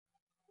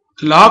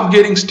Law of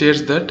gearing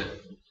states that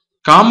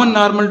common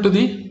normal to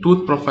the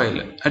tooth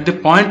profile at the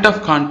point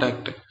of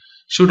contact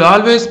should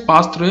always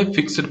pass through a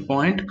fixed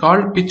point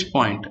called pitch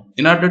point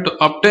in order to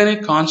obtain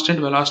a constant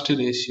velocity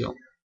ratio.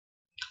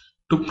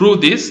 To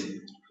prove this,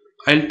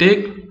 I'll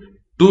take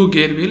two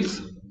gear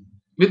wheels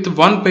with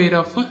one pair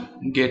of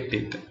gate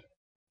teeth.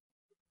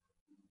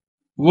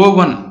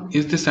 O1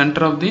 is the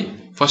center of the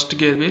first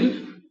gear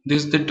wheel.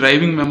 This is the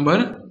driving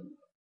member.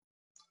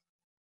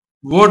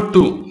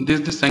 O2, this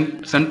is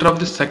the center of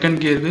the second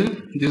gear wheel.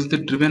 This is the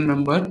driven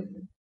member.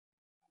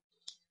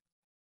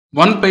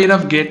 One pair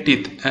of gate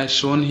teeth as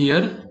shown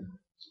here.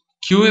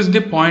 Q is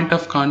the point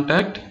of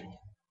contact.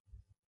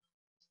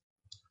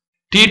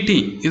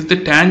 TT is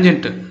the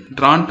tangent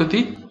drawn to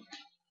the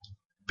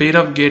pair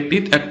of gate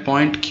teeth at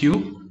point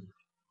Q.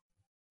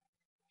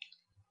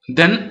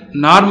 Then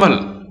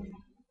normal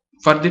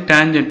for the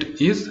tangent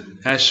is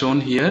as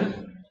shown here.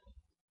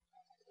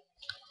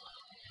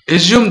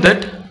 Assume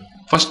that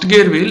first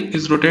gear wheel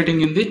is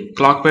rotating in the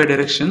clockwise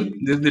direction.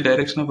 This is the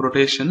direction of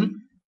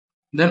rotation.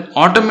 Then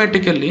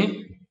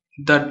automatically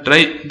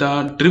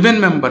the driven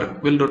member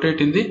will rotate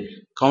in the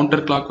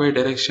counterclockwise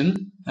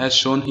direction as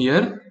shown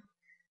here.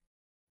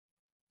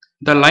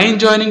 The line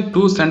joining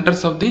two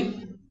centers of the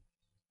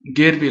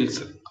gear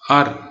wheels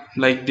are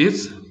like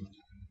this.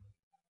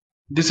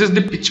 This is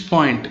the pitch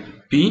point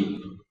P.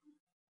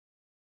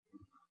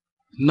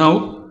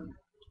 Now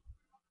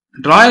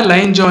draw a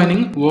line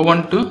joining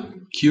O1 to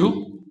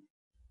Q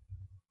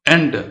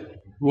and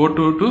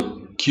O2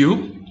 to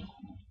Q.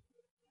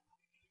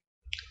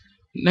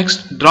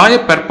 Next, draw a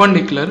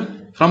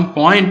perpendicular from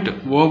point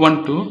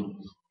O1 to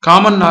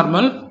common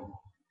normal.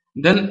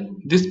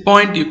 Then this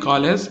point you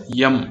call as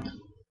M.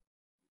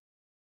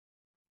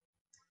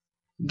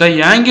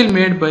 The angle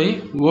made by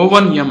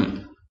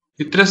O1M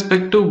with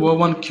respect to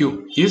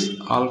O1Q is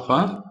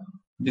alpha.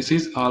 This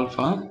is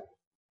alpha.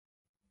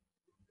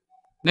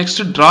 Next,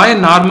 draw a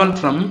normal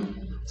from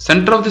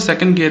center of the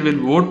second gear wheel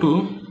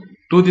O2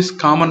 to this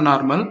common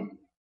normal.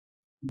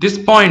 This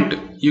point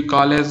you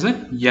call as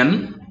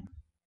N.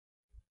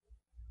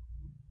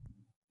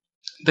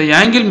 The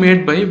angle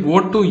made by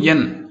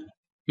O2N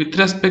with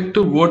respect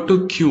to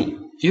O2Q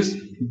is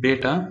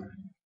beta.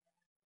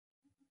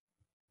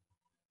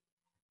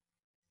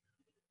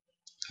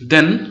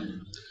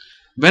 Then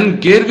when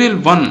gear wheel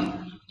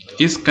 1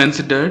 is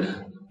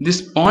considered,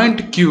 this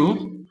point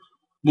Q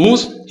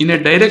moves in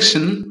a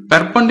direction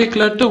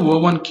perpendicular to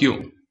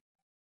O1Q,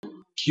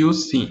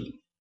 QC.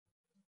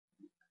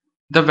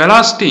 The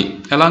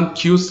velocity along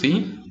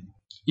QC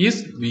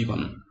is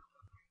V1.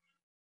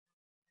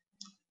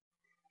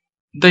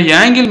 The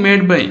angle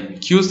made by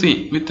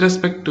QC with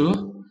respect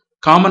to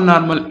common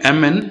normal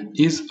MN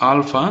is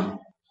alpha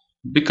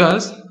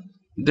because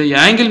the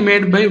angle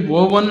made by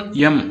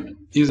O1M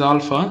is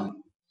alpha,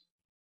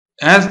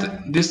 as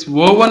this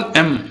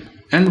O1M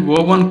and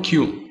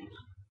O1Q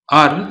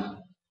are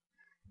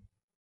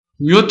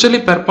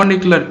mutually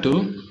perpendicular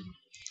to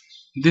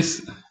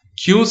this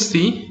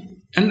QC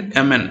and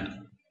MN.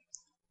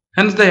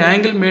 Hence the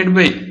angle made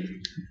by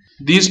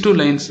these two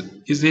lines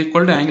is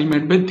equal to angle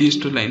made by these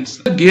two lines.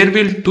 Gear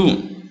wheel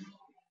 2,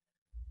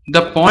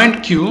 the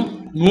point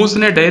Q moves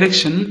in a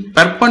direction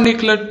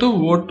perpendicular to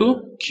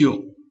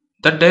O2Q.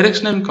 That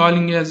direction I am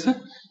calling as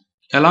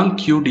along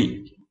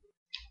QD.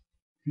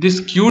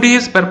 This QD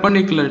is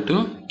perpendicular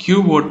to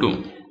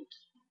QO2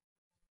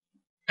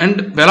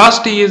 and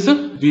velocity is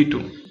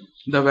V2.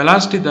 The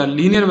velocity, the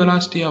linear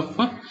velocity of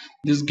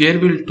this gear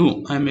wheel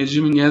 2 I am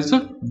assuming as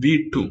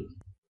V2.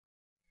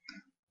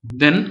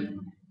 Then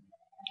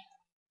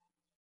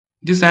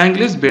this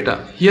angle is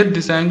beta. Here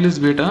this angle is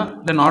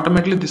beta, then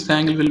automatically this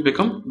angle will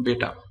become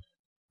beta.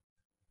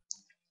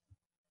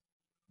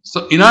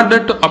 So in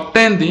order to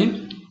obtain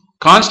the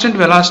constant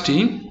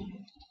velocity,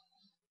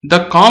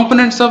 the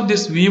components of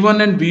this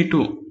V1 and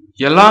V2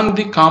 along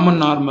the common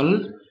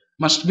normal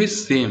must be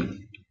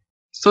same.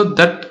 So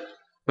that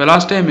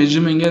velocity I am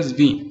assuming as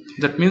V.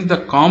 That means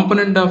the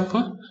component of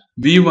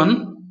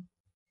V1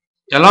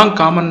 along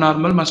common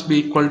normal must be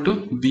equal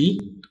to V.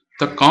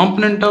 The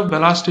component of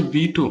velocity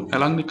V2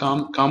 along the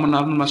common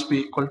normal must be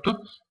equal to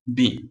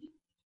V.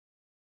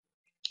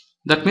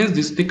 That means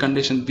this is the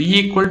condition. V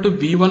equal to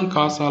V1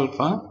 cos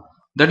alpha,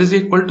 that is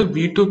equal to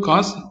V2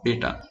 cos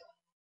beta.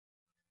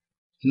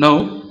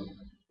 Now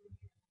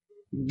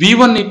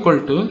V1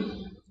 equal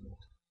to,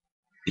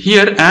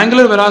 here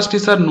angular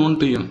velocities are known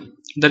to you.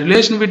 The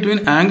relation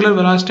between angular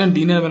velocity and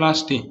linear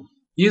velocity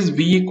is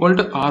V equal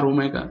to R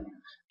omega.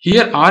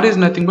 Here R is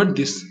nothing but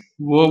this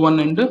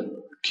O1 and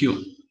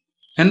Q.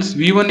 Hence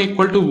V1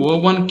 equal to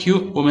O1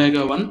 Q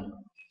omega 1.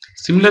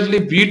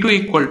 Similarly V2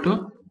 equal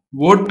to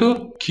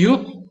O2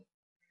 Q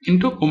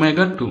into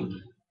omega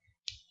 2.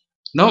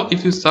 Now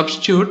if you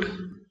substitute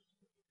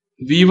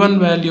V1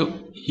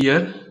 value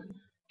here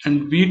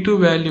and V2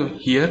 value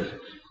here,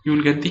 you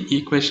will get the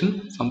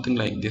equation something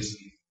like this.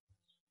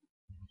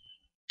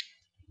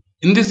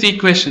 In this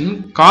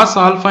equation, cos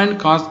alpha and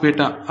cos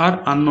beta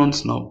are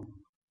unknowns now.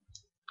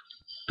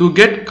 To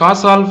get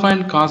cos alpha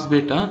and cos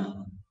beta,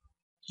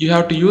 you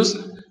have to use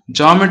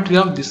geometry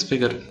of this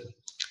figure.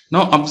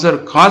 Now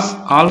observe cos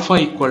alpha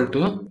equal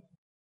to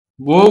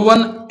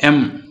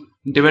O1m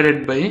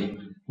divided by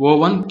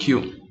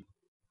O1q,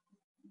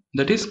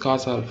 that is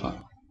cos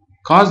alpha.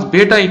 Cos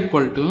beta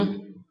equal to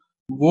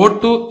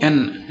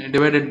O2n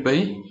divided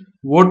by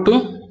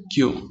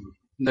O2q,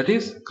 that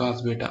is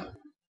cos beta.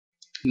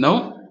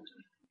 Now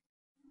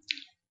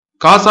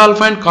cos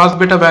alpha and cos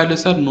beta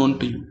values are known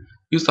to you.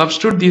 You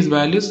substitute these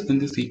values in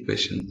this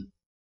equation.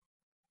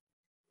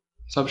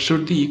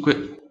 Substitute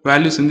the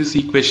values in this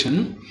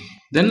equation,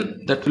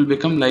 then that will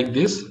become like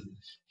this.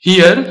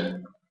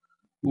 Here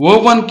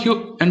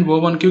O1q and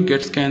O1q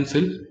gets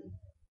cancelled,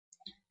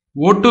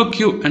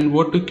 O2q and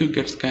O2q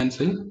gets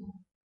cancelled.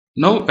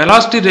 Now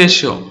velocity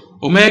ratio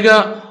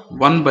omega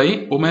 1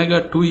 by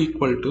omega 2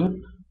 equal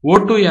to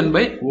O2n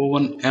by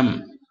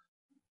O1m.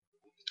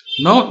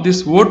 Now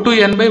this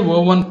O2n by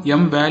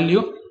O1m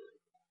value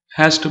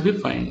has to be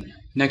found.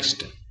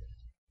 Next,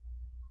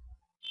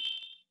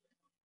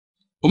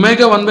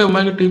 omega 1 by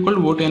omega 2 equal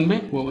to O2n by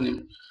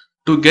O1m.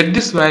 To get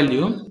this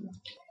value,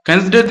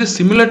 consider the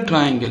similar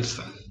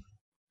triangles.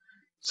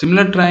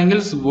 Similar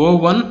triangles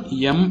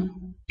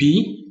O1MP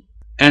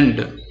and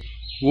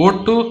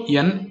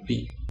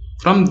O2NP.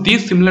 From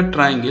these similar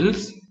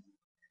triangles,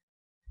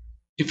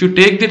 if you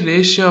take the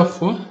ratio of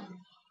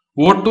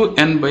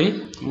O2n by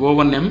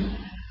O1m,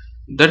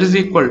 that is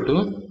equal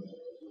to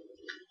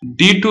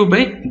d2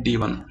 by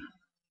d1.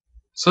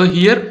 So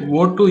here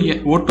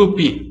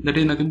O2p, that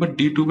is nothing but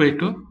d2 by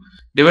 2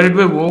 divided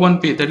by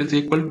O1p, that is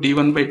equal to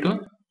d1 by 2.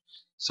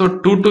 So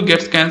 2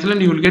 gets cancelled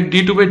and you will get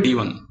d2 by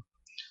d1.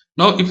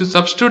 Now if you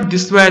substitute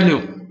this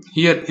value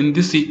here in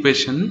this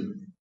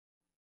equation,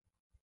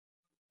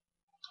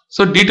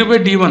 so d2 by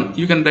d1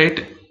 you can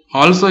write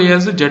also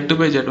as z2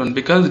 by z1,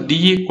 because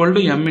d equal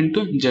to m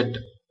into z.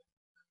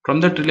 From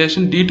that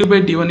relation d2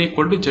 by d1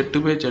 equal to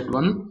z2 by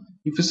z1.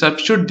 If you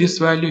substitute this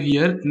value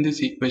here in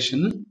this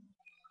equation,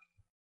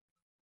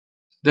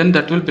 then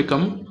that will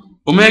become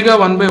omega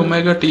 1 by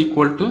omega t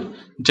equal to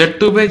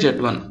z2 by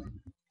z1.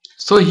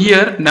 So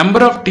here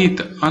number of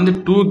teeth on the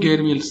two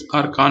gear wheels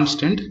are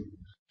constant,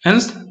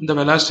 hence the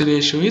velocity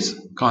ratio is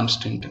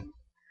constant.